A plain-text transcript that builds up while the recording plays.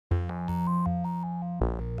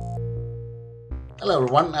Hello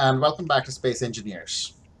everyone and welcome back to Space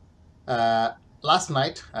Engineers. Uh, Last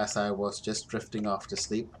night, as I was just drifting off to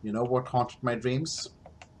sleep, you know what haunted my dreams?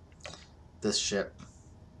 This ship.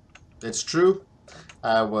 It's true,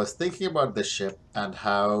 I was thinking about this ship and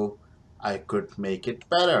how I could make it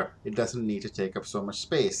better. It doesn't need to take up so much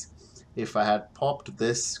space. If I had popped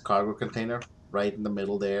this cargo container right in the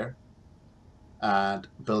middle there and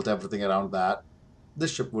built everything around that,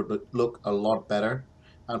 this ship would look a lot better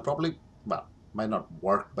and probably, well, might not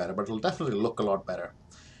work better, but it'll definitely look a lot better.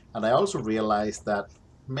 And I also realized that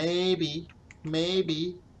maybe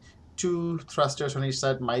two thrusters on each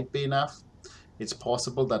side might be enough. It's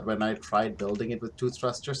possible that when I tried building it with two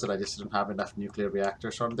thrusters that I just didn't have enough nuclear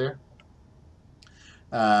reactors on there.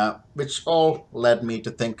 Which all led me to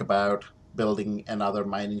think about building another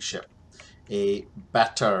mining ship, a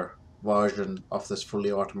better version of this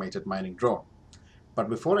fully automated mining drone. But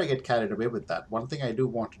before I get carried away with that, one thing I do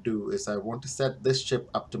want to do is I want to set this ship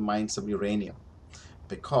up to mine some uranium,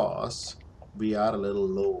 because we are a little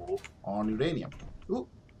low on uranium. Ooh,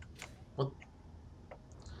 what?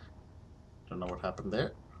 Don't know what happened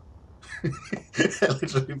there. I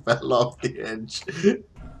literally fell off the edge.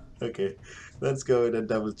 Okay, let's go in and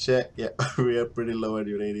double check. Yeah, we are pretty low on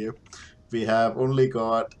uranium. We have only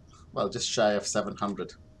got, well, just shy of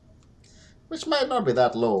 700, which might not be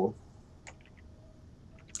that low,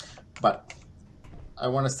 but I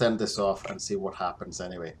want to send this off and see what happens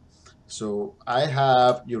anyway. So I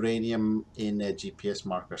have uranium in a GPS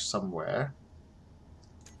marker somewhere.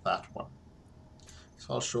 That one.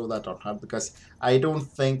 So I'll show that on HUD because I don't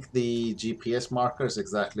think the GPS marker is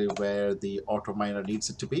exactly where the auto miner needs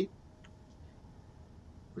it to be,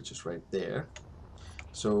 which is right there.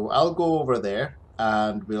 So I'll go over there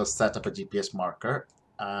and we'll set up a GPS marker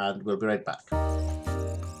and we'll be right back.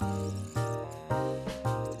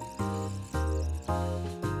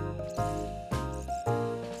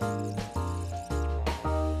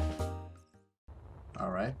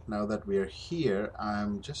 Alright, now that we are here,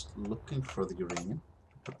 I'm just looking for the uranium.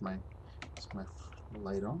 Is my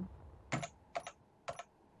light on?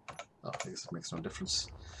 Oh, I guess it makes no difference.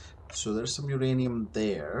 So there's some uranium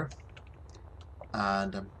there,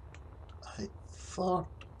 and I thought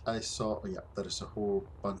I saw, oh yeah, there is a whole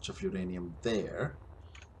bunch of uranium there.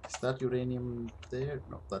 Is that uranium there?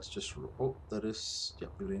 No, that's just, oh, there is, yeah,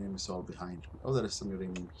 uranium is all behind me. Oh, there is some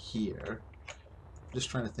uranium here. Just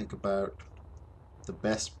trying to think about the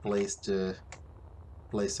best place to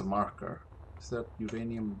place a marker. Is that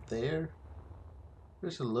uranium there?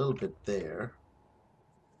 There's a little bit there.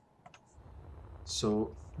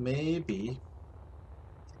 So maybe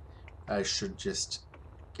I should just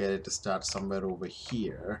get it to start somewhere over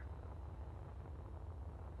here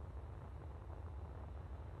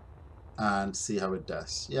and see how it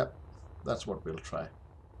does. Yep, that's what we'll try.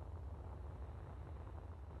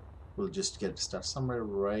 We'll just get it to start somewhere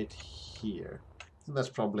right here. And that's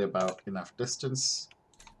probably about enough distance.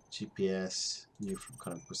 GPS, new from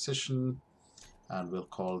current position, and we'll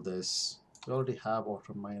call this, we already have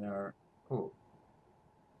auto miner. Oh,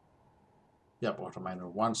 yep, auto miner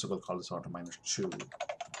 1, so we'll call this auto miner 2.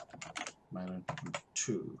 Miner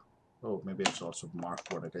 2. Oh, maybe I should also mark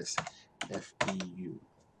what it is. FEU.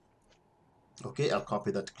 Okay, I'll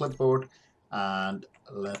copy that to clipboard and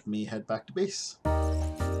let me head back to base.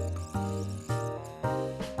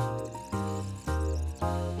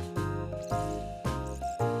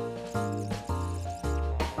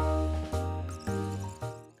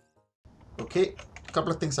 Okay, a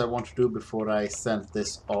couple of things I want to do before I send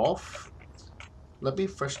this off. Let me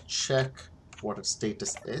first check what its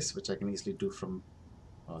status is, which I can easily do from,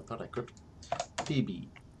 oh, I thought I could. PB,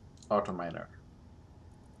 auto miner.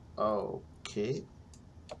 Okay.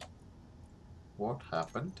 What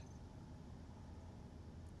happened?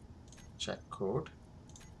 Check code.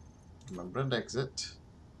 Remember and exit.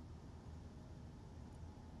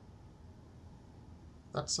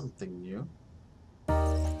 That's something new.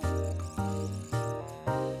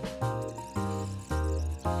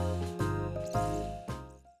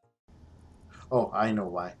 Oh, I know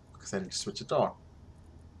why. Because I need to switch it on.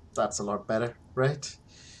 That's a lot better, right?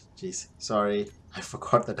 Jeez, sorry. I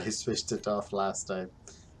forgot that I switched it off last time.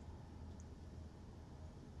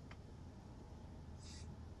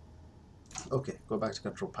 Okay, go back to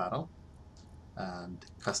control panel and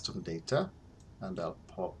custom data, and I'll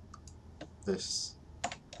pop this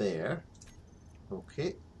there.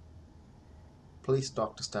 Okay. Please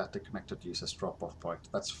dock to static connected users drop-off point.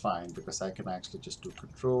 That's fine because I can actually just do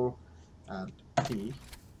control and P.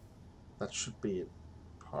 That should be it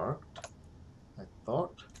parked, I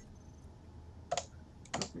thought.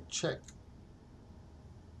 Let me check.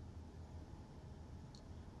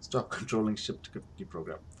 Stop controlling ship to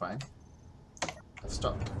deprogram. Fine. I've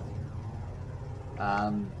stopped.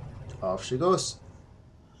 And off she goes.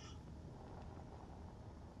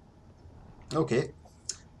 Okay,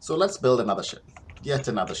 so let's build another ship. Yet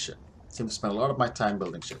another ship. Seem to spend a lot of my time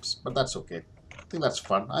building ships, but that's okay. I think that's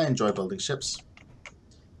fun. I enjoy building ships.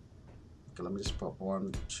 Okay, let me just pop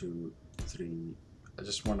 1, 2, 3. I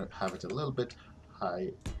just want to have it a little bit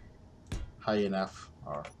high enough,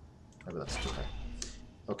 or maybe that's too high.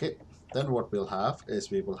 Okay, then what we'll have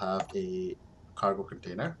is we will have a cargo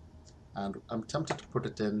container, and I'm tempted to put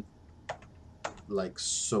it in like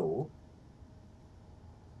so.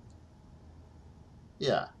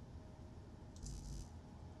 Yeah,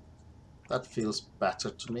 that feels better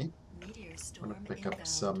to me. I'm gonna pick up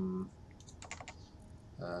some.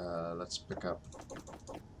 Let's pick up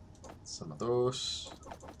some of those,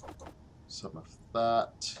 some of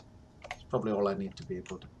that. It's probably all I need to be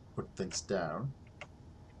able to put things down.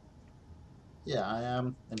 Yeah, I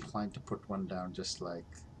am inclined to put one down just like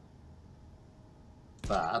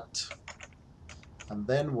that. And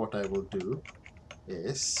then what I will do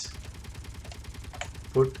is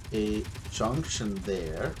put a junction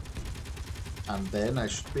there, and then I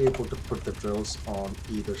should be able to put the drills on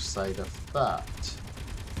either side of that.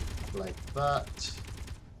 Like that,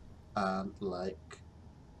 and like,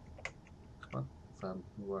 come on, if I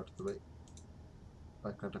move out of the way,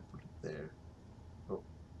 why can't I put it there? Oh,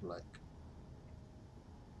 like,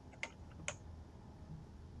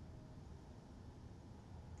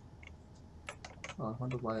 oh, I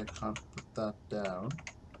wonder why I can't put that down.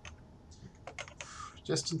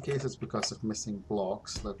 Just in case it's because of missing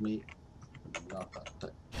blocks, let me, not that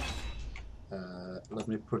type. Let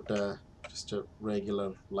me put just a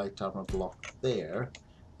regular light armor block there,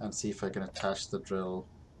 and see if I can attach the drill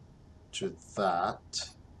to that.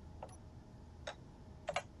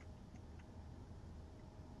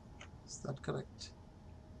 Is that correct?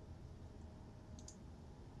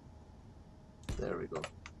 There we go.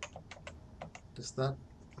 Does that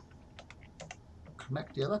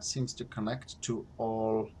connect? Yeah, that seems to connect to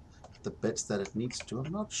all the bits that it needs to.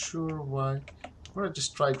 I'm not sure why. I'm going to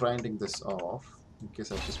just try grinding this off in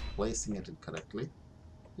case I'm just placing it incorrectly.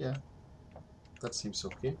 Yeah, that seems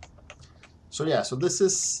okay. So yeah, so this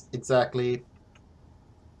is exactly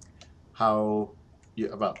how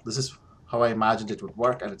you, well, this is how I imagined it would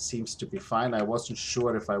work, and it seems to be fine. I wasn't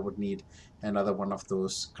sure if I would need another one of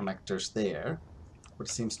those connectors there, but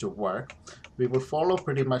it seems to work. We will follow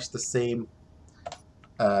pretty much the same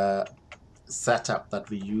setup that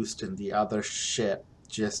we used in the other ship,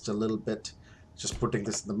 just a little bit, just putting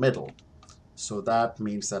this in the middle. So that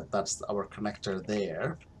means that that's our connector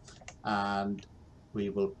there, and we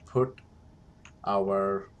will put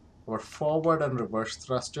our forward and reverse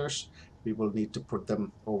thrusters. We will need to put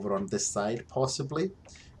them over on this side possibly,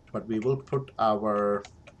 but we will put our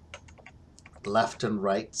left and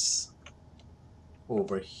rights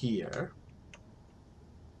over here.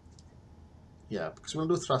 Yeah, because we'll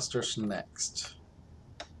do thrusters next.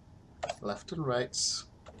 Left and rights.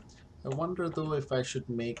 I wonder though if I should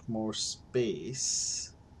make more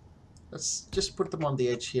space. Let's just put them on the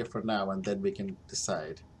edge here for now, and then we can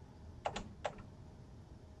decide.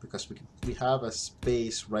 Because we have a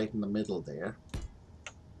space right in the middle there,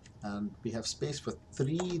 and we have space for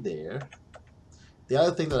 3 there. The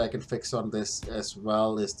other thing that I can fix on this as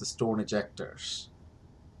well is the stone ejectors,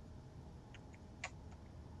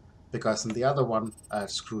 because in the other one I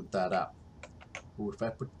screwed that up. Ooh, if I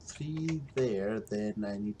put 3 there, then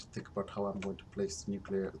I need to think about how I'm going to place the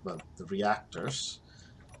the reactors,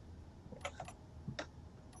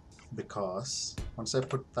 because once I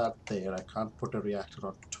put that there, I can't put a reactor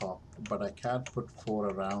on top, but I can put 4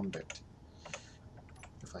 around it.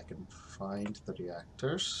 If I can find the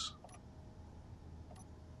reactors.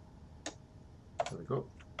 There we go.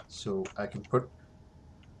 So I can put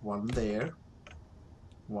 1 there,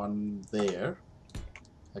 1 there.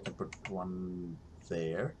 I can put 1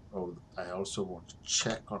 there. Oh, I also want to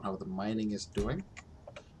check on how the mining is doing.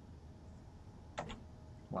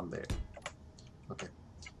 1 there. Okay.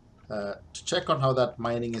 To check on how that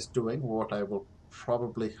mining is doing, what I will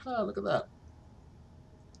probably... look at that.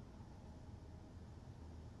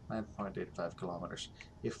 9.85 kilometers.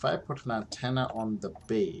 If I put an antenna on the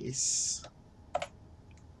base...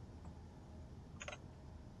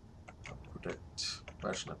 I'll put it...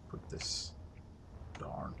 Where should I put this?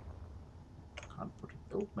 Darn. Can't put it...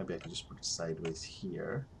 Oh, maybe I can just put it sideways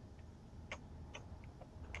here.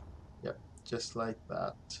 Yep, just like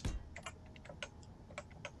that.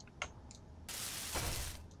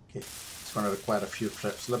 Okay, it's going to require a few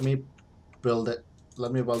trips. Let me build it.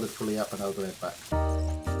 Let me weld it fully up, and I'll be right back.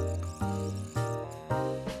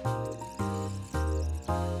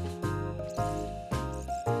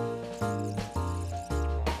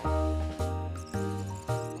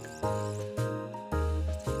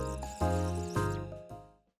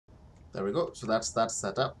 There we go. So that's that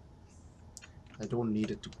set up. I don't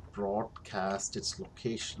need it to broadcast its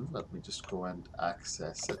location. Let me just go and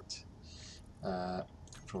access it.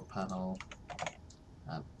 Control panel,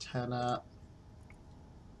 antenna.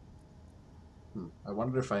 I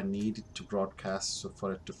wonder if I need it to broadcast so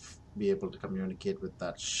for it to be able to communicate with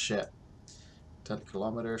that ship. 10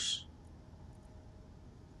 kilometers.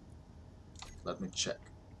 Let me check.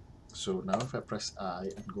 So now if I press I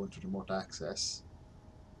and go into remote access,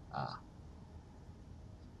 let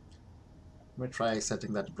me try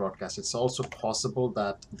setting that to broadcast. It's also possible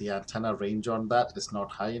that the antenna range on that is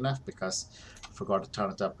not high enough because I forgot to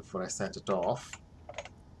turn it up before I set it off.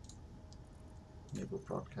 Enable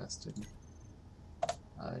broadcasting.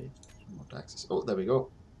 I remote access. Oh, there we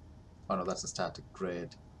go. Oh no, that's a static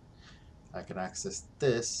grid. I can access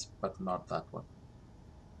this, but not that one.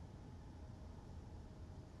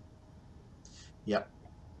 Yep,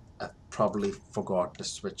 I probably forgot to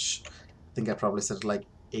switch. I think I probably set it like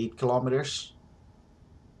 8 kilometers.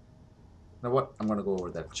 You know what? I'm going to go over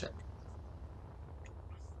there and check.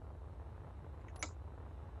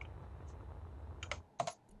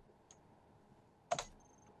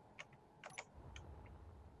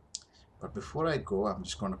 But before I go, I'm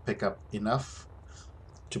just going to pick up enough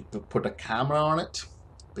to put a camera on it,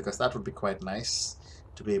 because that would be quite nice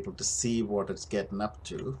to be able to see what it's getting up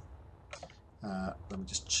to. Let me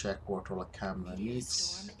just check what all a camera needs.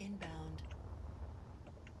 Storm inbound.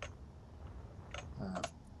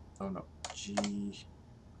 Oh no, G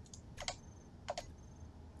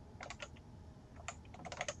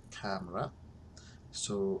camera.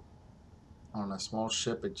 So on a small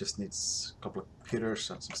ship, it just needs a couple of computers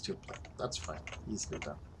and some steel plate. That's fine, easily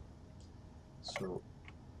done. So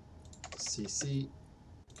CC,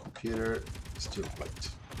 computer, steel plate.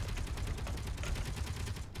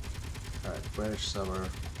 Alright, where's our...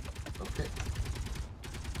 Okay.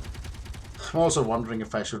 I'm also wondering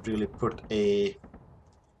if I should really put a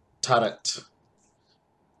turret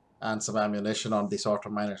and some ammunition on these auto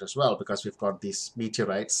miners as well, because we've got these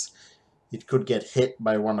meteorites. It could get hit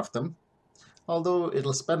by one of them, although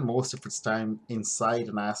it'll spend most of its time inside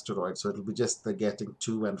an asteroid, so it'll be just the getting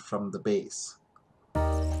to and from the base.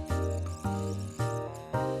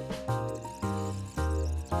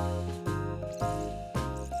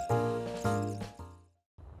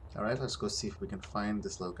 Alright, let's go see if we can find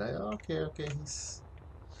this little guy. Okay, he's...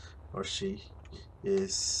 or she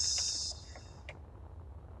is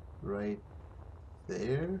right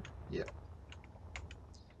there. Yeah,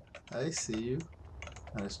 I see you.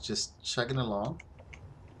 And it's just chugging along.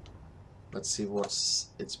 Let's see what's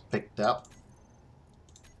it's picked up.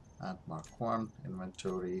 At Mark 1,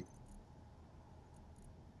 inventory.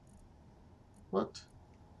 What?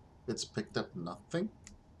 It's picked up nothing?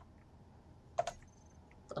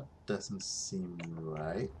 That doesn't seem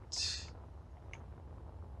right.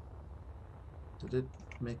 Did it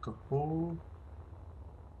make a hole?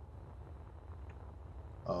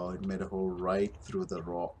 Oh, it made a hole right through the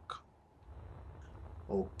rock.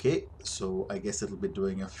 Okay, so I guess it'll be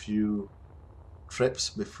doing a few trips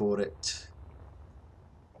before it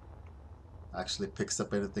actually picks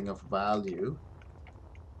up anything of value.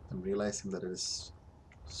 I'm realizing that it is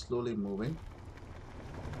slowly moving.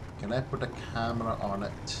 Can I put a camera on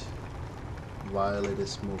it while it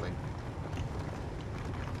is moving?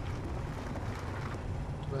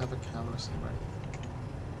 Do I have a camera somewhere?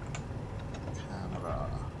 Camera.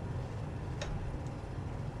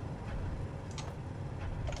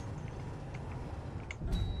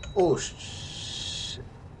 Oh shit.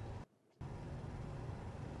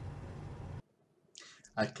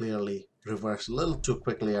 I clearly reversed a little too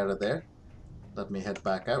quickly out of there. Let me head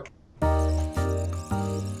back out.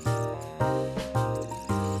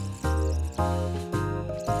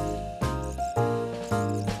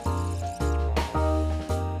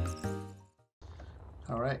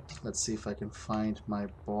 Alright, let's see if I can find my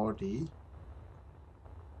body.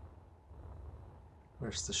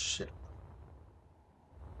 Where's the ship?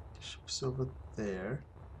 The ship's over there.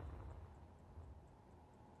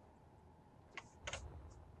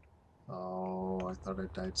 Oh, I thought I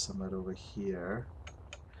died somewhere over here.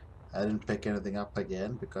 I didn't pick anything up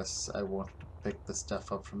again because I wanted to pick the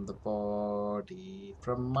stuff up from the body,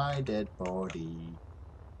 from my dead body.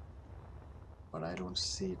 But I don't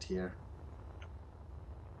see it here.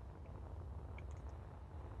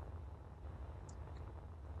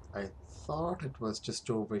 I thought it was just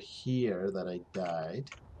over here that I died.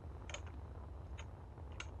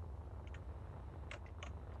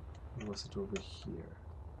 Or was it over here?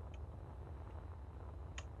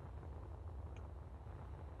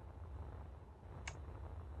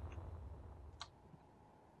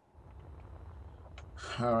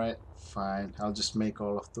 Alright, fine. I'll just make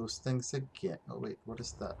all of those things again. Oh wait, what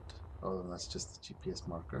is that? Oh, that's just the GPS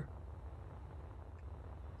marker.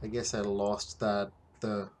 I guess I lost the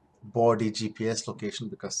body GPS location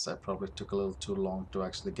because I probably took a little too long to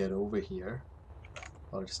actually get over here.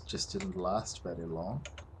 Or it just didn't last very long.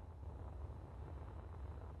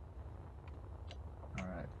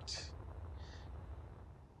 Alright.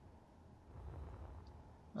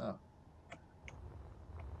 Oh.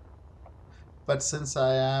 But since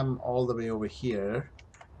I am all the way over here,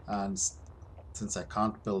 and since I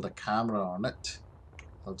can't build a camera on it,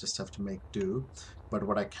 I'll just have to make do. But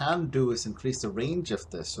what I can do is increase the range of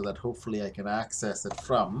this so that hopefully I can access it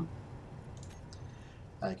from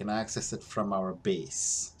our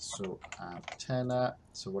base. So antenna,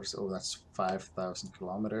 so what's, oh, that's 5,000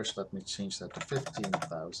 kilometers. Let me change that to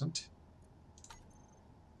 15,000.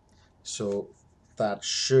 So that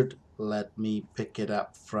should let me pick it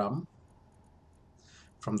up from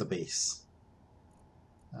the base.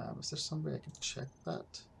 Is there some way I can check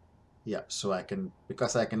that? Yeah, so I can,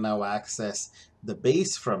 because I can now access the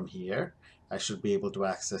base from here, I should be able to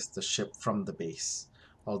access the ship from the base.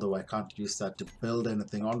 Although I can't use that to build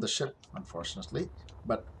anything on the ship, unfortunately.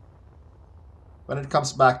 But when it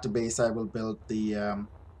comes back to base, I will build the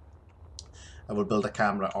a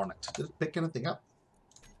camera on it. Did it pick anything up?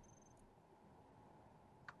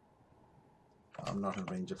 I'm not in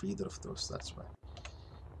range of either of those, that's why.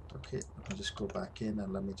 Okay, let me just go back in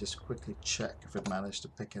and let me just quickly check if it managed to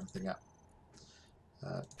pick anything up.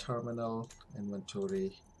 Terminal,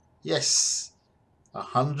 inventory. Yes!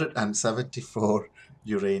 174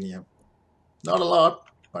 uranium. Not a lot,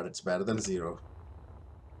 but it's better than 0.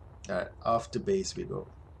 Alright, off to base we go.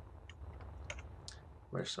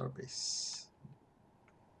 Where's our base?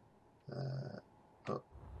 Oh,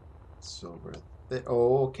 it's over there.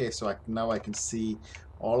 Oh, okay, so now I can see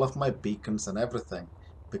all of my beacons and everything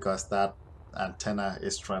because that antenna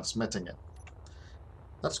is transmitting it.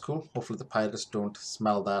 That's cool. Hopefully the pirates don't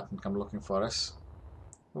smell that and come looking for us.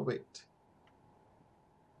 Oh, wait.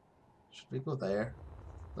 Should we go there?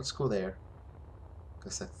 Let's go there.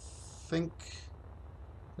 Because I think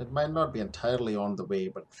it might not be entirely on the way,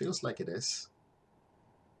 but it feels like it is.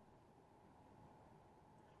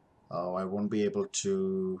 Oh, I won't be able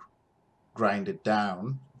to grind it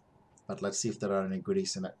down, but let's see if there are any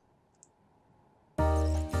goodies in it.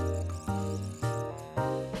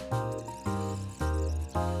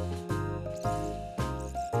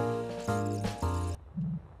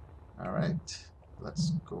 Alright,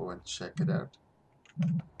 let's go and check it out. I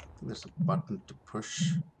think there's a button to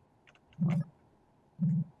push.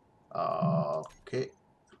 Okay.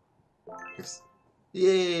 Yes.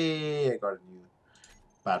 Yay! I got a new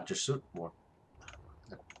badger suit. What?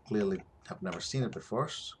 I clearly have never seen it before,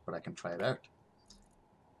 but I can try it out.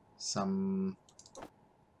 Some...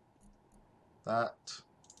 that.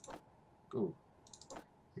 Ooh.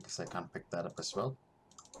 I guess I can't pick that up as well.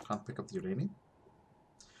 Can't pick up the uranium.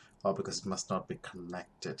 Oh, because it must not be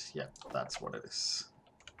connected. Yeah, that's what it is.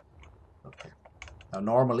 Okay. Now,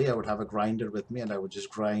 normally I would have a grinder with me and I would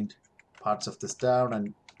just grind parts of this down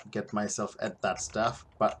and get myself at that stuff.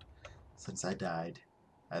 But since I died,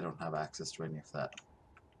 I don't have access to any of that.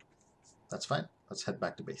 That's fine. Let's head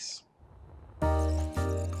back to base.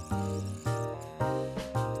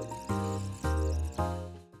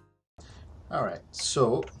 Alright,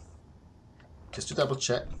 so just to double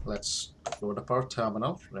check, let's load up our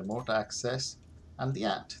terminal, remote access, and the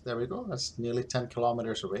ant. There we go. That's nearly 10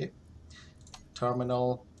 kilometers away.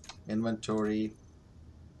 Terminal, inventory.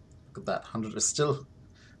 Look at that. 100 is still...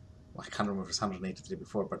 I can't remember if it's 183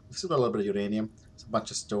 before, but we've still got a little bit of uranium. It's a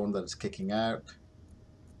bunch of stone that is kicking out.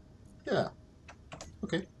 Yeah.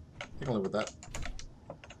 Okay. I can live with that.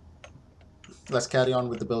 Let's carry on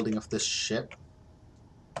with the building of this ship.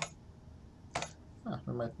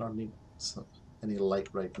 We might not need any light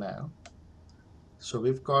right now. So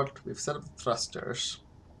we've set up the thrusters.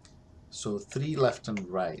 So 3 left and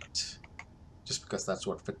right. Just because that's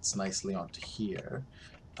what fits nicely onto here.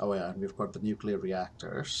 Oh yeah, and we've got the nuclear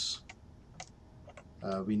reactors.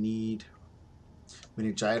 We need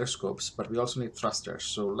gyroscopes, but we also need thrusters.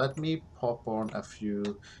 So let me pop on a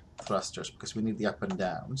few thrusters because we need the up and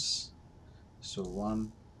downs. So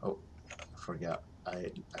oh, I forgot.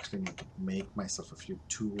 I actually need to make myself a few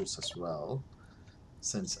tools as well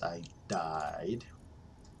since I died.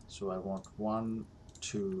 So I want 1,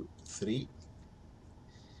 2, 3.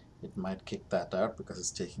 It might kick that out because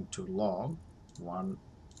it's taking too long. 1,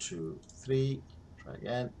 2, 3. Try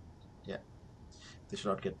again. Yeah. They should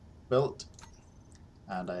not get built.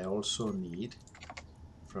 And I also need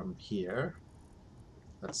from here,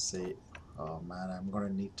 let's say, oh man, I'm going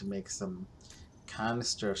to need to make some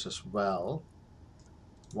canisters as well.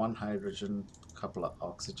 1 hydrogen, couple of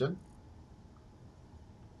oxygen.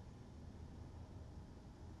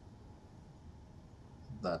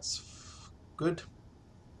 That's good.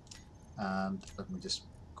 And let me just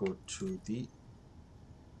go to the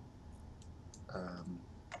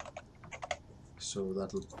so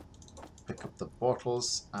that'll pick up the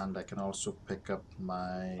bottles, and I can also pick up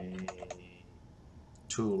my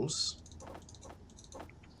tools.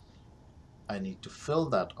 I need to fill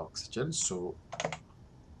that oxygen, so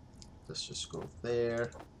let's just go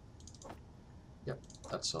there. Yep,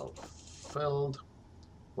 that's all filled.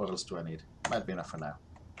 What else do I need? Might be enough for now.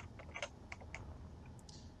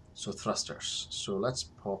 So thrusters. So let's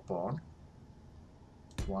pop on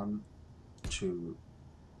 1, 2,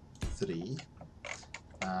 3,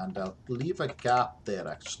 and I'll leave a gap there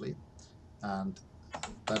actually, and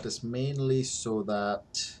that is mainly so that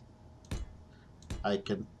I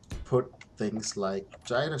can put things like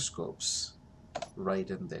gyroscopes right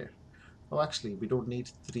in there. Oh, actually, we don't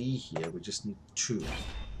need 3 here, we just need 2.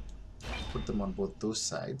 Put them on both those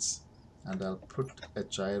sides, and I'll put a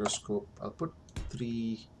gyroscope. I'll put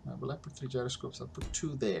 3. Will I put 3 gyroscopes? I'll put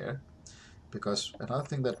 2 there, because another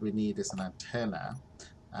thing that we need is an antenna,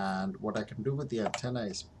 and what I can do with the antenna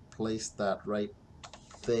is place that right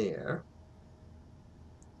there,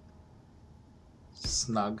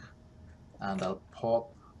 snug, and I'll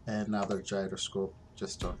pop another gyroscope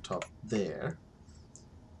just on top there.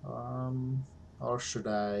 Or should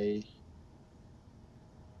I?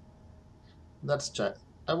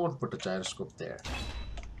 I won't put a gyroscope there,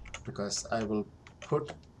 because I will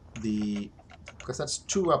put because that's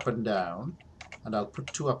 2 up and down, and I'll put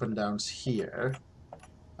 2 up and downs here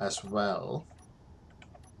as well.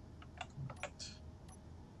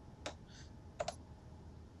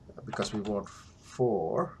 Because we want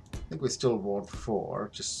 4. I think we still want 4,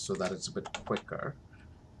 just so that it's a bit quicker.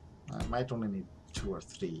 I might only need 2 or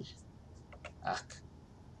 3. How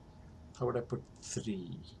would I put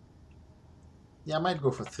 3? Yeah, I might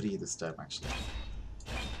go for 3 this time actually.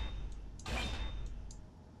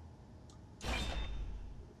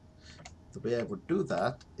 The way I would do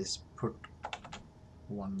that is put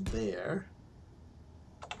 1 there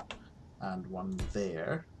and 1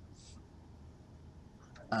 there,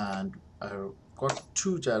 and I've got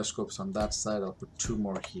 2 gyroscopes on that side. I'll put 2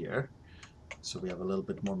 more here, so we have a little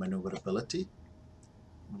bit more maneuverability.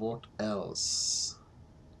 What else?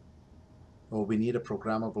 Oh, we need a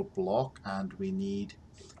programmable block, and we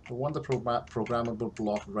want the programmable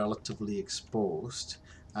block relatively exposed,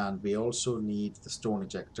 and we also need the stone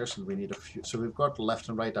ejectors, and we need a few. So we've got left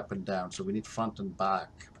and right, up and down, so we need front and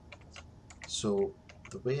back. So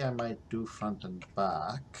the way I might do front and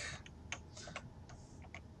back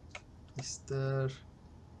is there.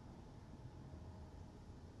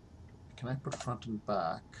 Can I put front and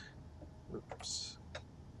back? Oops.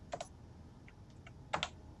 I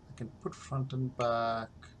can put front and back.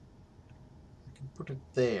 I can put it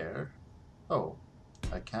there. Oh,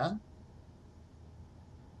 I can?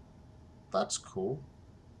 That's cool.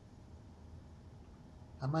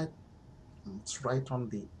 I might. It's right on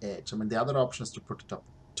the edge. I mean, the other option is to put it up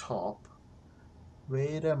top.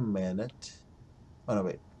 Wait a minute. Oh no,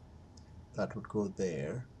 wait. That would go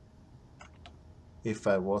there. If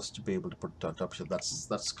I was to be able to put it on top, so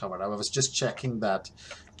that's covered. I was just checking that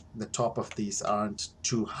the top of these aren't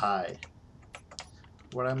too high.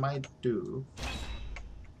 What I might do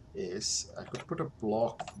is I could put a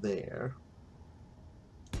block there,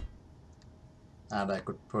 and I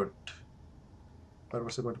could put. Where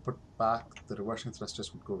was I going to put back? The reversing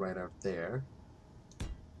thrusters would go right out there.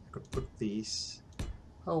 I could put these.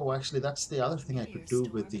 Oh, actually, that's the other thing I could do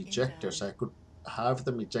with the ejectors. I could have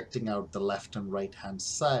them ejecting out the left and right hand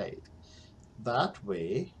side. That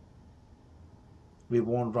way, we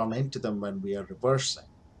won't run into them when we are reversing.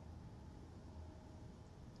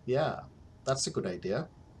 Yeah, that's a good idea.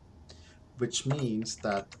 Which means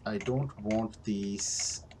that I don't want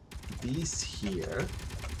these here.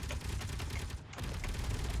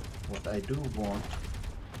 What I do want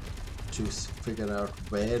to figure out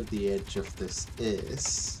where the edge of this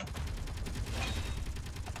is.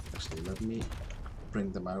 Actually, let me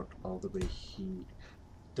bring them out all the way here.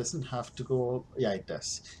 Doesn't have to go. Yeah, it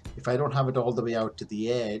does. If I don't have it all the way out to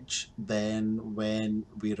the edge, then when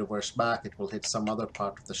we reverse back, it will hit some other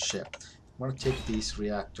part of the ship. I'm going to take these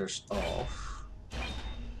reactors off,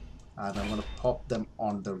 and I'm going to pop them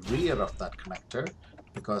on the rear of that connector,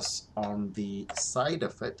 because on the side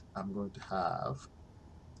of it, I'm going to have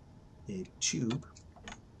a tube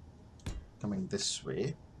coming this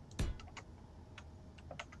way,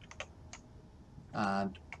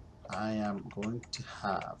 and I am going to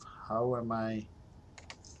have, how am I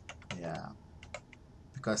Yeah,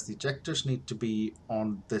 because the ejectors need to be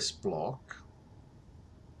on this block,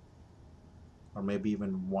 or maybe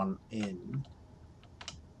even one in,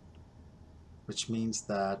 which means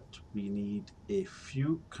that we need a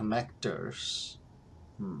few connectors.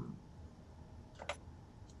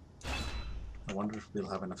 I wonder if we'll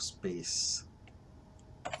have enough space.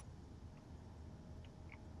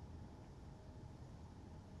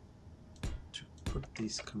 To put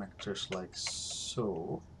these connectors like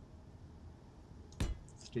so.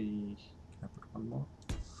 3, can I put one more?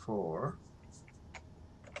 4.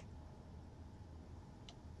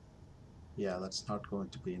 Yeah, that's not going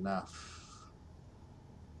to be enough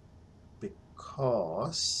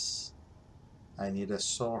because I need a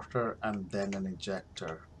sorter and then an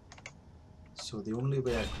ejector. So the only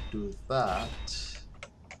way I could do that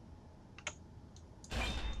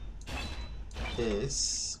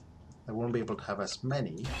is I won't be able to have as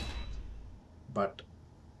many, but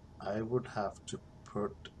I would have to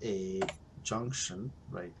put a junction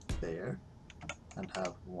right there and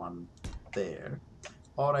have one there.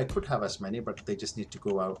 Or I could have as many, but they just need to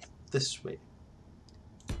go out this way.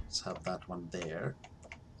 Let's have that one there.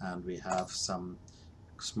 And we have some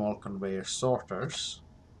small conveyor sorters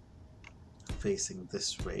facing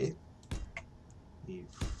this way.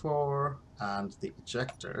 E4 and the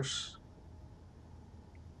ejectors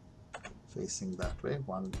facing that way.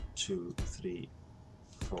 1, 2, 3,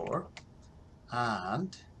 4.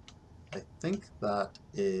 And I think that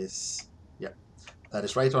is, yeah, that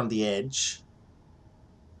is right on the edge.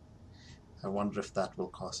 I wonder if that will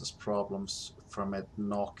cause us problems from it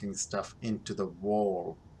knocking stuff into the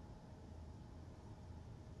wall.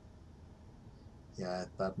 Yeah,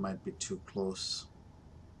 that might be too close.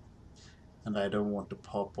 And I don't want to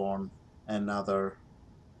pop on another.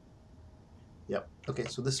 Yep, okay,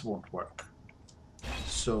 so this won't work.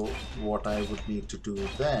 So what I would need to do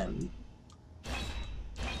then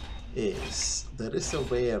is, there is a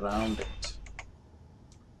way around it,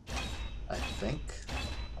 I think,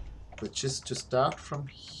 which is to start from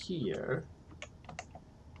here.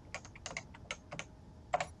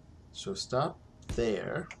 So start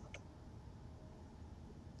there.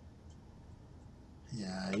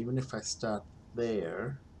 Yeah, even if I start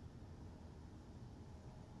there,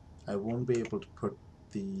 I won't be able to put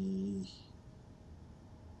the,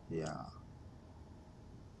 yeah,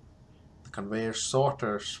 the conveyor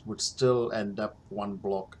sorters would still end up one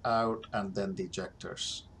block out, and then the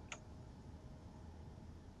ejectors.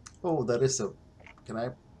 Oh, there is a, can I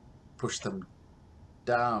push them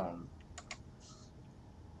down?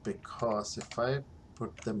 Because if I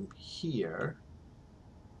put them here,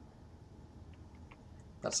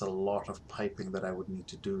 that's a lot of piping that I would need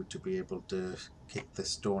to do to be able to kick the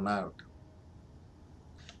stone out.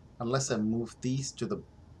 Unless I move these to the,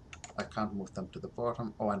 I can't move them to the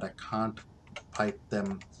bottom. Oh, and I can't pipe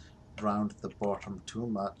them round the bottom too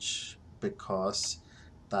much because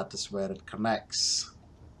that is where it connects.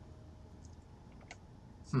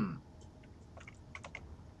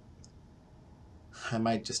 I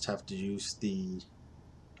might just have to use the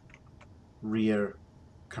rear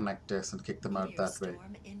connectors and kick them out that way.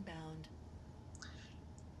 Inbound.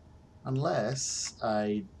 Unless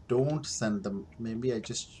I don't send them, maybe I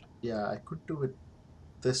just, yeah, I could do it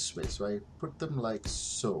this way. So I put them like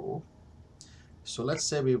so. So let's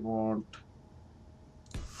say we want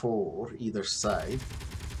 4 either side,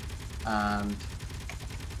 and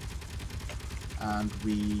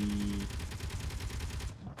we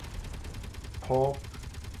pop.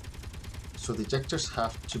 So the ejectors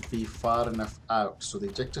have to be far enough out. So the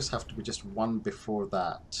ejectors have to be just one before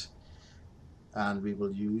that. And we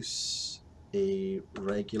will use a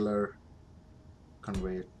regular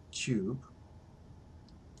conveyor tube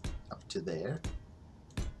up to there.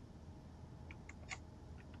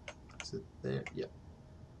 Is it there? Yeah.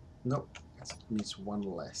 Nope, it needs one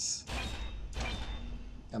less.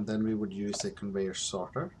 And then we would use a conveyor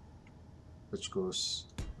sorter, which goes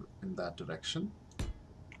in that direction.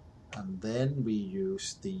 And then we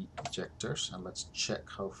use the ejectors, and let's check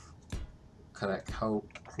how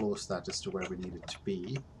close that is to where we need it to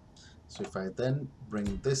be. So if I then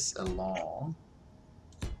bring this along,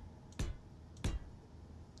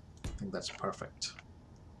 I think that's perfect.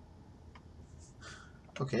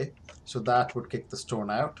 Okay, so that would kick the stone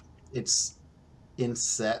out. It's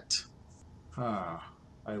inset.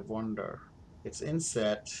 I wonder. It's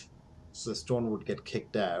inset, so the stone would get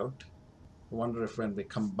kicked out. I wonder if when we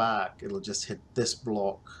come back, it'll just hit this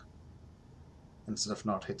block instead of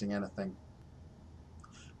not hitting anything.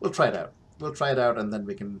 We'll try it out. We'll try it out, and then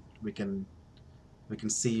we can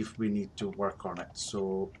see if we need to work on it.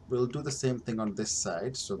 So we'll do the same thing on this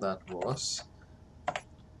side. So that was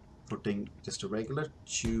putting just a regular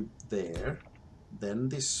tube there, then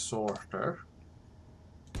the sorter.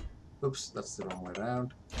 Oops, that's the wrong way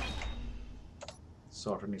around.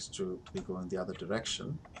 Sorter needs to be going the other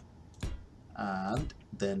direction. And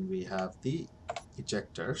then we have the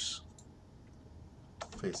ejectors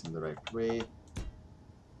facing the right way.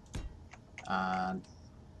 And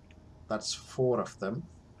that's 4 of them.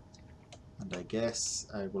 And I guess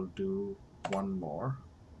I will do one more.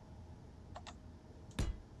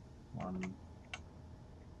 One.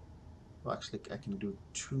 Well, actually, I can do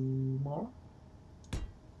 2 more.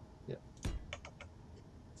 Yeah.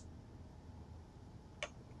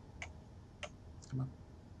 Come on.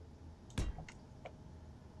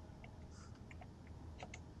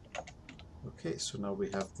 Okay, so now we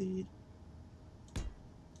have the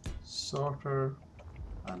sorter,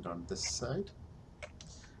 and on this side.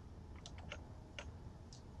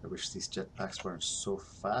 I wish these jetpacks weren't so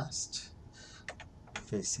fast.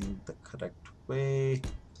 Facing the correct way.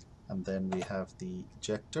 And then we have the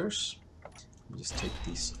ejectors. We'll just take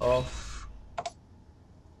these off.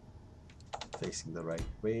 Facing the right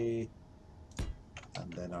way.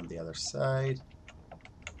 And then on the other side.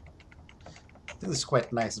 I think this is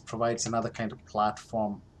quite nice. It provides another kind of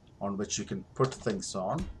platform on which you can put things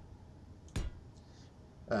on.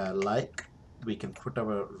 Like we can put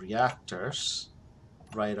our reactors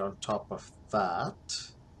right on top of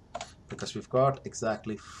that, because we've got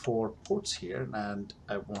exactly 4 ports here and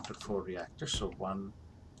I wanted 4 reactors. So 1,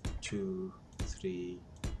 2, 3,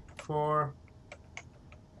 4.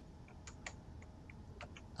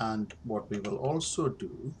 And what we will also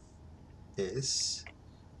do is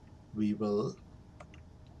we will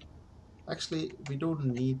actually, we don't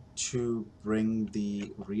need to bring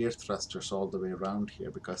the rear thrusters all the way around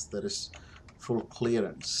here because there is full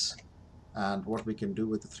clearance. And what we can do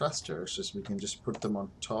with the thrusters is we can just put them on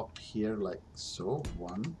top here like so.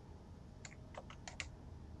 1,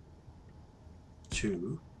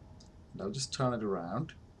 2, and I'll just turn it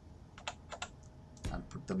around and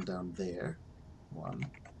put them down there. 1.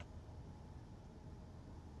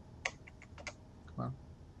 Come on.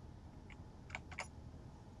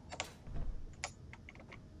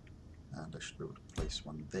 And I should be able to place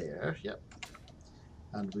one there. Yep.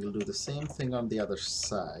 And we'll do the same thing on the other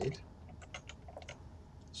side.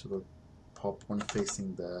 So we'll pop one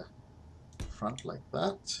facing the front like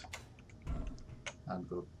that, and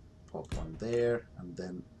we'll pop one there, and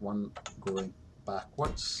then one going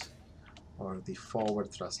backwards, or the forward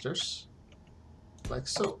thrusters, like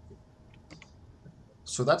so.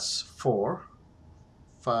 So that's 4,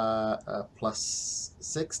 plus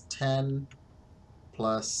 6, 10,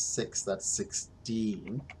 plus 6, that's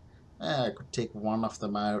 16. I could take one of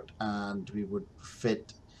them out and we would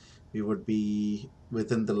fit, we would be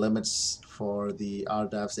within the limits for the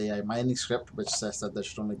RDAV's AI mining script, which says that there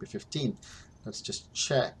should only be 15. Let's just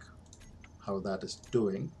check how that is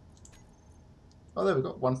doing. Oh, there we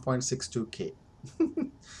go, 1.62K.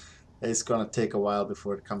 It's gonna take a while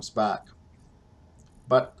before it comes back.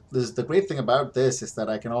 But the great thing about this is that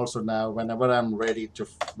I can also now, whenever I'm ready to,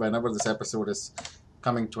 whenever this episode is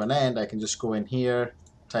coming to an end, I can just go in here,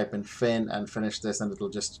 type in fin, and finish this, and it'll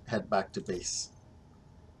just head back to base.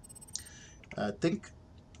 I think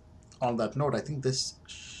on that note, I think this,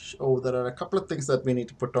 oh, there are a couple of things that we need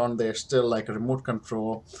to put on there still, like a remote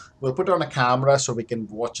control. We'll put on a camera so we can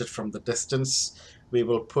watch it from the distance. We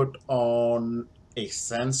will put on a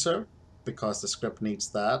sensor because the script needs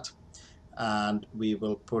that. And we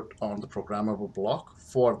will put on the programmable block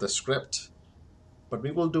for the script. But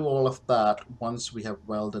we will do all of that once we have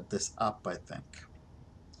welded this up, I think.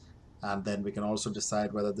 And then we can also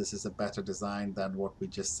decide whether this is a better design than what we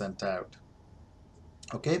just sent out.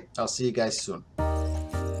 Okay, I'll see you guys soon.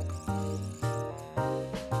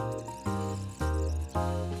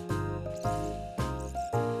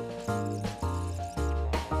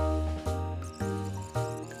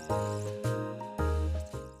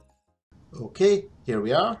 Okay, here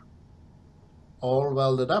we are. All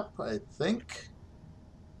welded up, I think.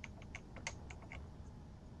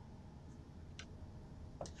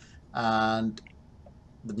 And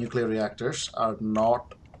the nuclear reactors are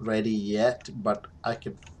not ready yet, but I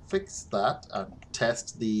can fix that and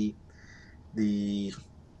test the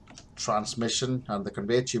transmission and the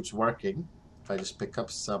conveyor tubes working. If I just pick up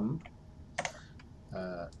some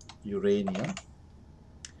uranium,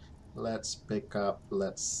 let's pick up,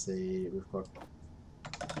 let's say we've got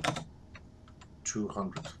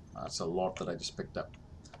 200. That's a lot that I just picked up.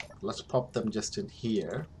 Let's pop them just in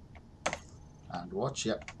here and watch.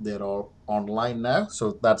 Yep, they're all online now,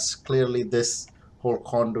 so that's clearly this whole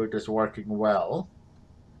conduit is working well.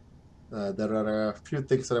 There are a few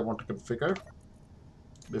things that I want to configure.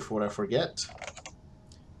 before I forget.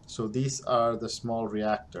 So these are the small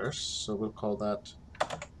reactors. So we'll call that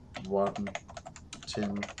 1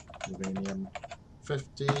 tin uranium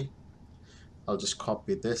 50. I'll just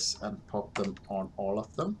copy this and pop them on all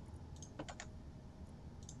of them.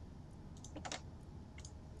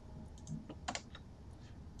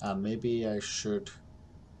 And maybe I should,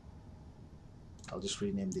 I'll just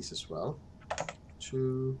rename these as well.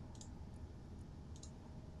 2,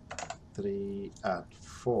 3, and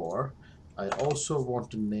 4. I also want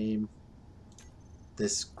to name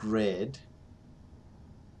this grid.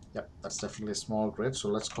 Yep, that's definitely a small grid. So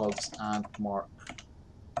let's call this Ant Mark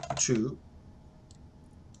 2.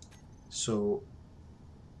 So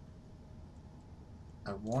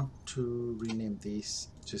I want to rename these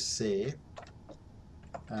to say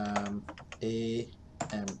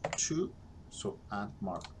AM2. So Ant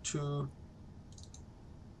Mark 2.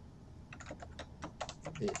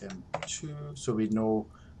 AM2. So we know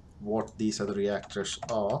what these are the reactors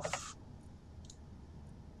of.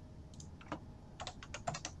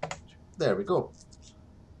 There we go.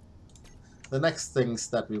 The next things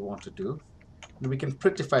that we want to do, we can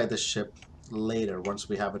prettify the ship later once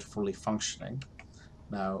we have it fully functioning.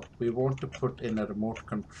 Now we want to put in a remote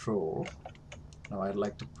control. Now I'd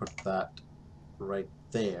like to put that right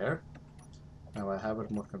there. Now I have a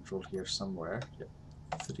remote control here somewhere. Yep,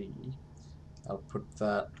 3. I'll put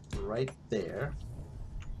that right there.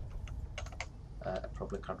 I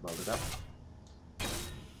probably can't weld it up.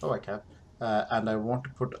 Oh, I can. And I want to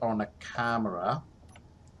put on a camera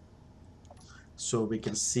so we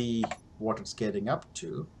can see what it's getting up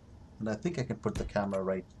to. And I think I can put the camera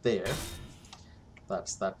right there.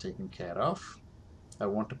 That's that taken care of. I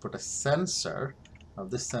want to put a sensor. Now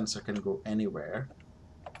this sensor can go anywhere,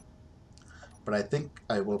 but I think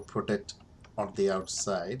I will put it on the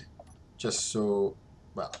outside just so,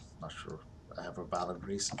 well, not sure I have a valid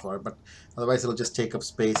reason for it, but otherwise it'll just take up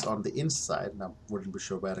space on the inside and I wouldn't be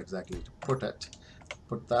sure where exactly to put it.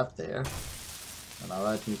 Put that there. And now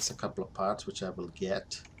that needs a couple of parts which I will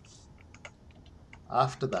get.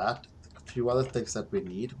 After that, a few other things that we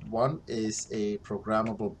need. One is a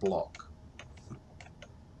programmable block.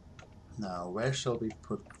 Now, where shall we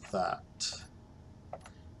put that?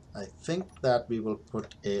 I think that we will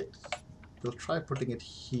put it, we'll try putting it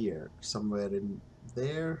here, somewhere in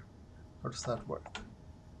there. How does that work?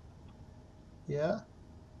 Yeah?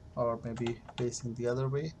 Or maybe facing the other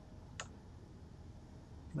way?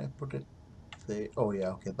 Can I put it there? Oh yeah,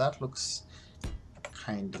 okay, that looks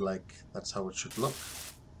kind of like that's how it should look.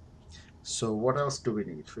 So what else do we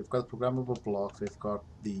need? We've got the programmable block, we've got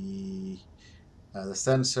the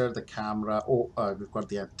sensor, the camera. We've got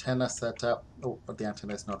the antenna set up. Oh, but the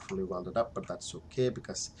antenna is not fully welded up, but that's okay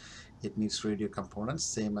because it needs radio components,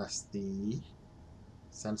 same as the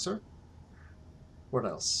sensor. What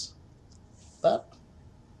else? That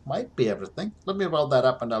might be everything. Let me weld that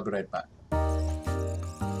up and I'll be right back.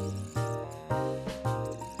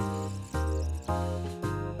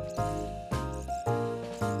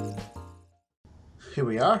 Here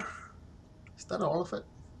we are. Is that all of it?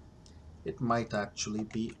 It might actually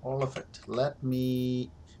be all of it.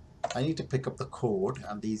 I need to pick up the code,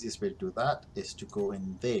 and the easiest way to do that is to go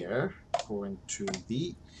in there, go into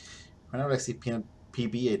the, whenever I see peanut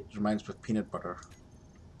PB, it reminds me of peanut butter.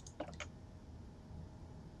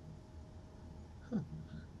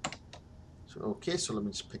 So, okay, so let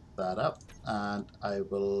me just pick that up, and I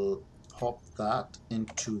will pop that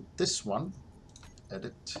into this one.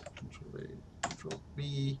 Edit, Control A, Control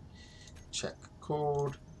B, check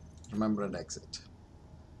code, remember and exit.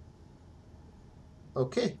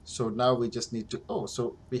 Okay, so now we just need to, oh,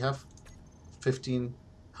 so we have 15.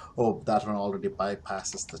 Oh, that one already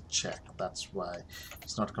bypasses the check. That's why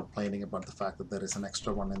it's not complaining about the fact that there is an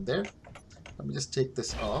extra one in there. Let me just take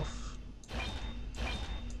this off.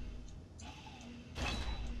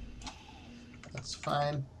 That's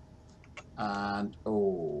fine. And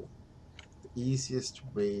oh, the easiest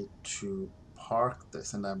way to park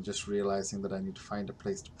this, and I'm just realizing that I need to find a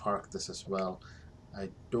place to park this as well. I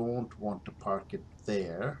don't want to park it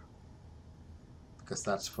there because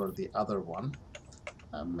that's for the other one.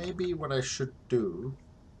 Maybe what I should do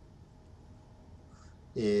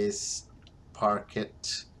is park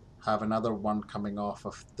it, have another one coming off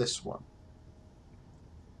of this one.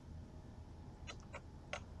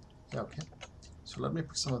 Yeah, okay. So let me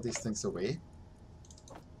put some of these things away.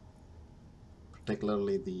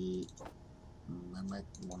 Particularly the, I might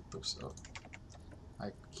want those. Oh,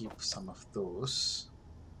 I keep some of those.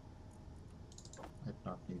 Might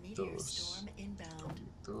not need those. Don't need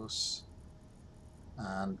those.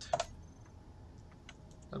 And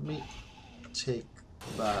let me take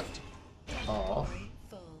that off.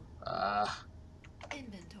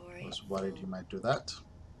 worried you might do that.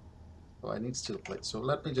 Oh, I need steel plate. So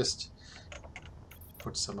let me just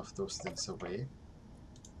put some of those things away.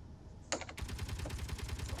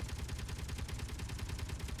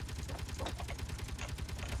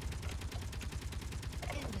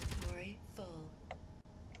 Inventory full.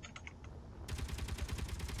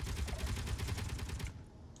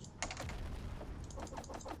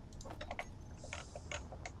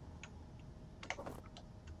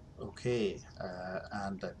 Okay,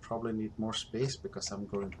 and I probably need more space because I'm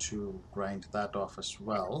going to grind that off as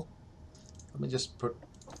well. Let me just put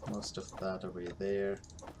most of that away there,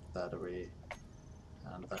 that away,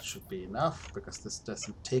 and that should be enough because this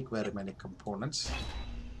doesn't take very many components.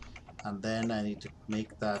 And then I need to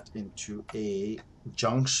make that into a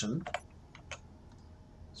junction.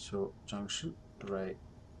 So junction right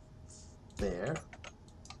there,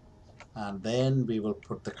 and then we will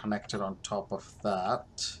put the connector on top of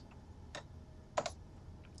that,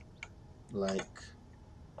 like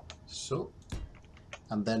so.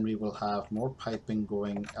 And then we will have more piping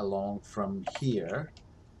going along from here.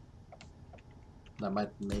 I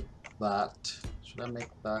might make that, should I make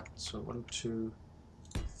that, so 1, 2,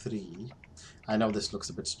 3. I know this looks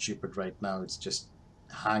a bit stupid right now, it's just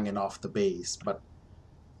hanging off the base, but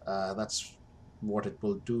that's what it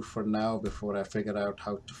will do for now before I figure out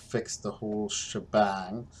how to fix the whole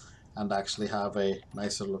shebang and actually have a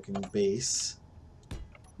nicer looking base.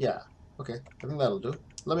 Yeah, okay, I think that'll do.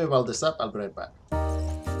 Let me weld this up, I'll be right back.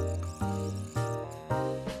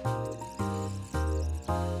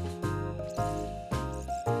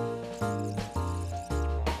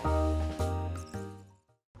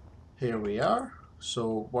 Here we are.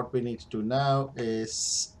 So what we need to do now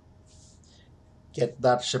is get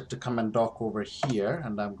that ship to come and dock over here,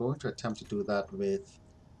 and I'm going to attempt to do that with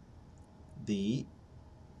the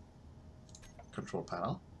control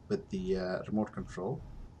panel, with the remote control.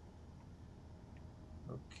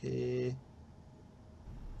 Okay,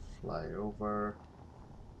 fly over,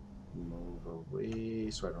 move away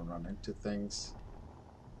so I don't run into things.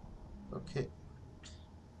 Okay,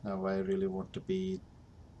 now I really want to be,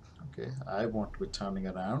 okay, I want to be turning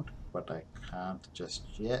around, but I can't just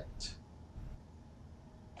yet.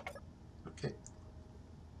 Okay,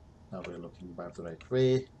 now we're looking about the right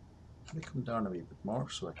way. Let me come down a wee bit more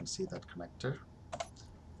so I can see that connector.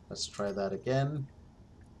 Let's try that again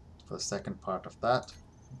for the second part of that.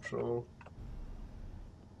 Control.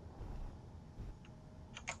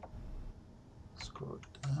 Scroll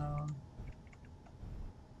down.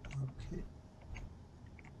 Okay.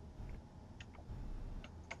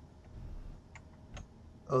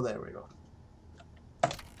 Oh, there we go.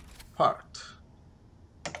 Part.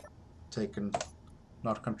 Taken.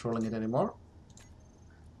 Not controlling it anymore.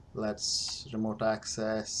 Let's remote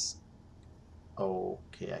access.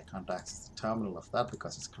 Okay, I can't access the terminal of that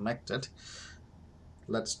because it's connected.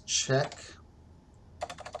 Let's check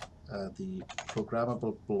the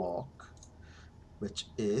programmable block, which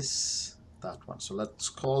is that one. So let's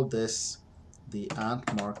call this the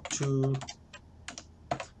Ant Mark II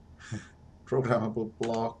programmable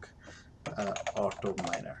block auto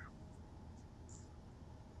miner.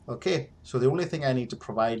 Okay, so the only thing I need to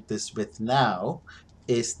provide this with now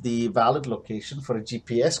is the valid location for a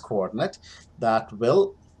GPS coordinate that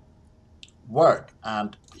will work.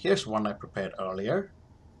 And here's one I prepared earlier,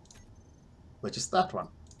 which is that one.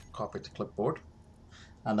 Copy to clipboard.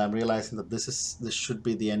 And I'm realizing that this should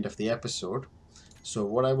be the end of the episode. So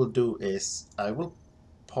what I will do is I will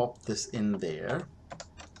pop this in there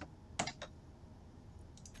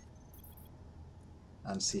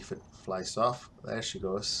and see if it flies off. There she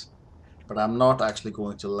goes. But I'm not actually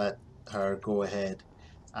going to let her go ahead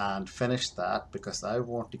and finish that because I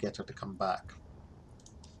want to get her to come back.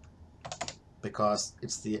 Because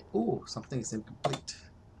it's the... Ooh, something is incomplete.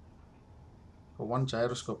 For one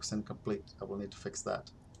gyroscope is incomplete. I will need to fix that.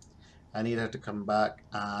 I need her to come back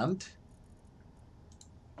and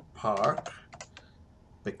park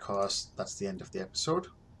because that's the end of the episode.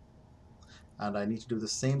 And I need to do the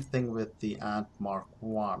same thing with the Ant Mark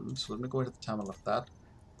 1. So let me go into the terminal of that.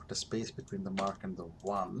 Put a space between the mark and the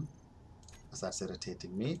 1, as that's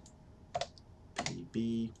irritating me.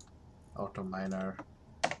 PB, auto miner,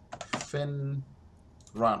 fin,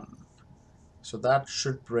 run. So that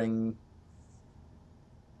should bring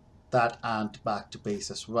that ant back to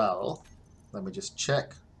base as well. Let me just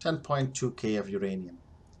check. 10.2k of uranium.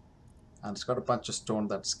 And it's got a bunch of stone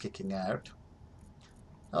that's kicking out.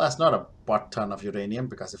 Now that's not a butt ton of uranium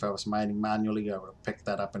because if I was mining manually I would have picked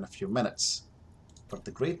that up in a few minutes. But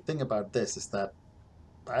the great thing about this is that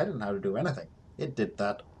I didn't have to do anything. It did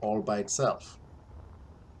that all by itself.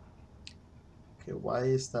 Okay, why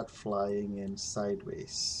is that flying in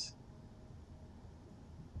sideways?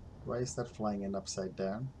 Why is that flying in upside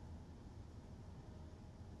down?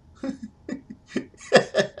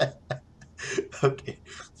 Okay,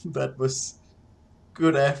 that was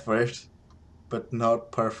good effort, but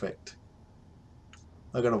not perfect.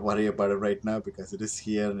 Not gonna worry about it right now because it is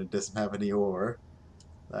here and it doesn't have any ore.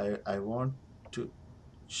 I want to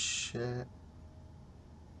check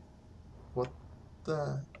what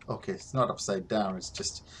the... Okay, it's not upside down, it's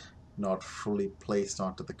just not fully placed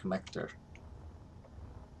onto the connector.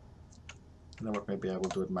 You know what, maybe I will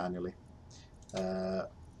do it manually.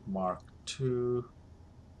 Mark 2,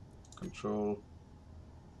 control.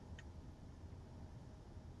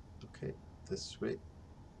 Okay, this way.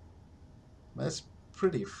 That's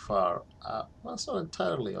pretty far. Well, it's not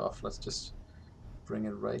entirely off. Let's just bring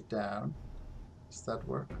it right down. Does that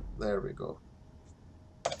work? There we go.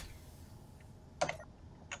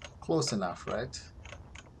 Close enough, right?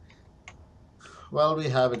 While we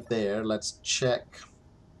have it there, let's check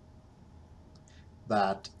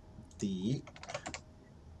that the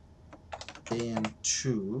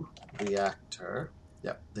AM2 reactor,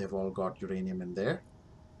 yep, they've all got uranium in there.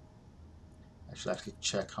 I should actually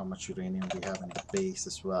check how much uranium we have in the base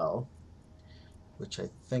as well, which I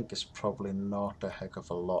think is probably not a heck of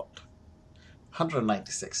a lot.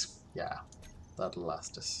 196, yeah, that'll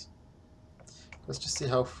last us. Let's just see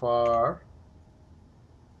how far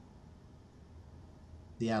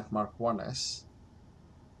the Ant Mark 1 is.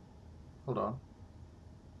 Hold on.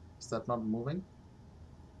 Is that not moving?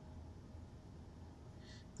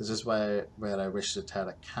 This is where I wish it had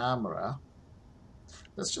a camera.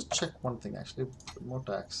 Let's just check one thing actually. Remote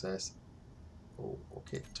access. Oh,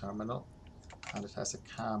 okay, terminal. And it has a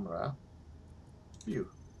camera. View.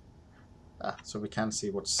 So we can see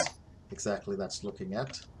what's exactly that's looking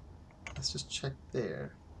at. Let's just check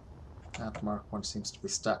there. Ant Mark 1 seems to be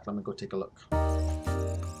stuck. Let me go take a look.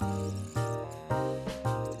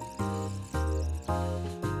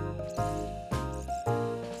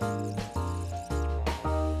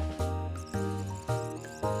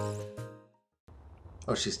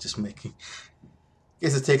 Oh, she's just making...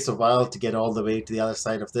 Guess it takes a while to get all the way to the other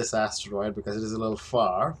side of this asteroid because it is a little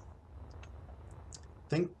far. I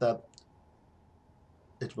think that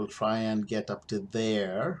it will try and get up to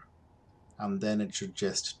there, and then it should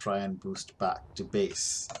just try and boost back to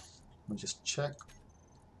base. Let me just check.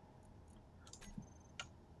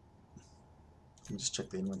 Let me just check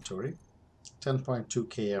the inventory. 10.2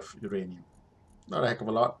 kf uranium. Not a heck of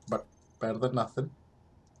a lot, but better than nothing.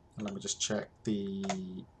 And let me just check the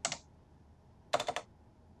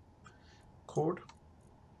code.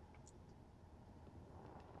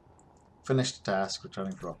 Finished task,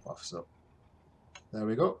 returning drop-off. So there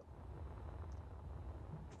we go.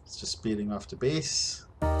 It's just speeding off to base.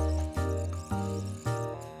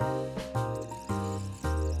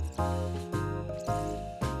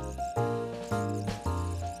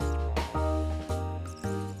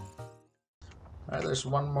 Alright, there's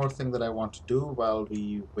one more thing that I want to do while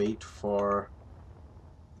we wait for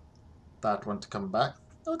that one to come back.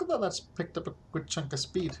 Oh, look at that, that's picked up a good chunk of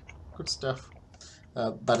speed. Good stuff.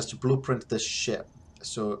 That is to blueprint this ship.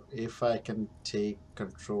 So if I can take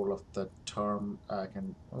control of the term, I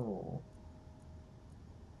can... Oh.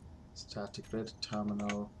 Static grid,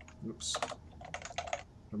 terminal. Oops.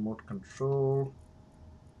 Remote control.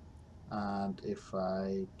 And if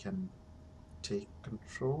I can take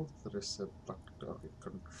control, there is a bucket of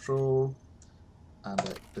control. And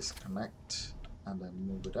I disconnect. And I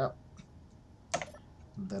move it up.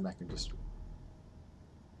 And then I can just...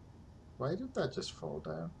 Why did that just fall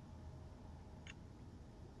down?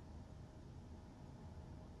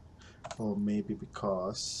 Or maybe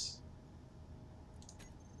because...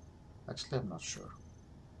 Actually, I'm not sure.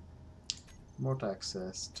 Remote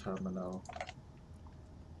access, terminal,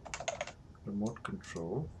 remote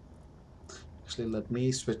control. Actually, let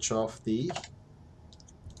me switch off the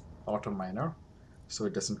auto miner so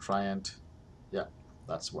it doesn't try and... Yeah,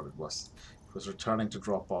 that's what it was. It was returning to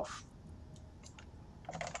drop off.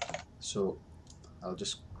 So I'll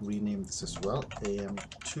just rename this as well,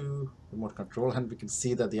 AM2 remote control, and we can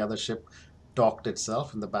see that the other ship docked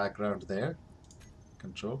itself in the background there.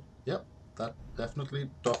 Control, yep, that definitely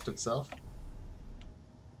docked itself.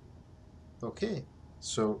 Okay,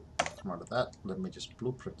 so come out of that. Let me just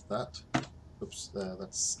blueprint that. Oops,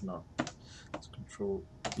 that's not. Let's Control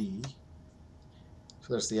B. So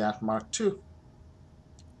there's the Ant Mark II.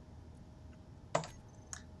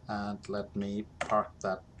 And let me park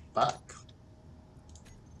that back.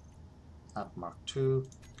 Ant Mark II,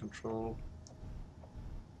 Control,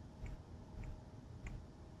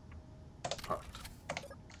 parked.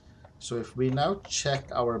 So if we now check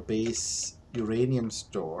our base uranium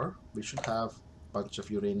store, we should have bunch of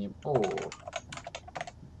uranium ore.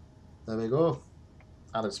 There we go.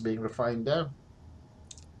 And it's being refined down.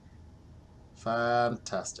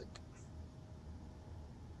 Fantastic.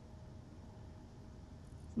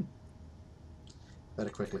 Very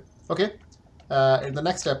quickly. Okay. In the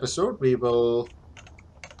next episode, we will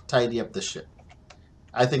tidy up the ship.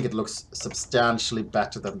 I think it looks substantially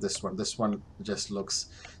better than this one. This one just looks...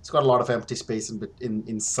 It's got a lot of empty space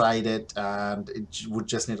inside it, and it would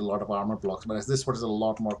just need a lot of armor blocks. Whereas this one is a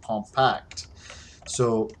lot more compact.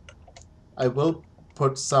 So I will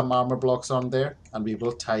put some armor blocks on there, and we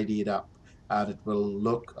will tidy it up. And it will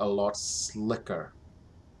look a lot slicker.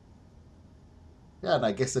 Yeah, and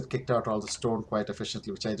I guess it kicked out all the stone quite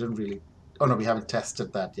efficiently, which I didn't really... Oh no, we haven't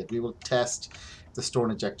tested that yet. We will test the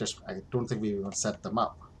stone injectors. I don't think we even set them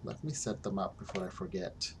up. Let me set them up before I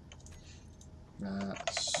forget.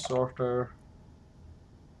 Sorter.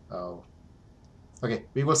 Oh. Okay,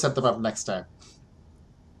 we will set them up next time.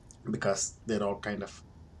 Because they're all kind of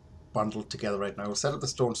bundled together right now. We'll set up the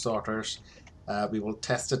stone sorters. We will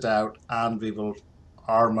test it out, and we will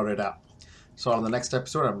armor it up. So on the next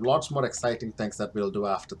episode, I have lots more exciting things that we'll do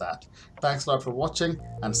after that. Thanks a lot for watching,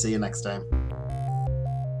 and see you next time.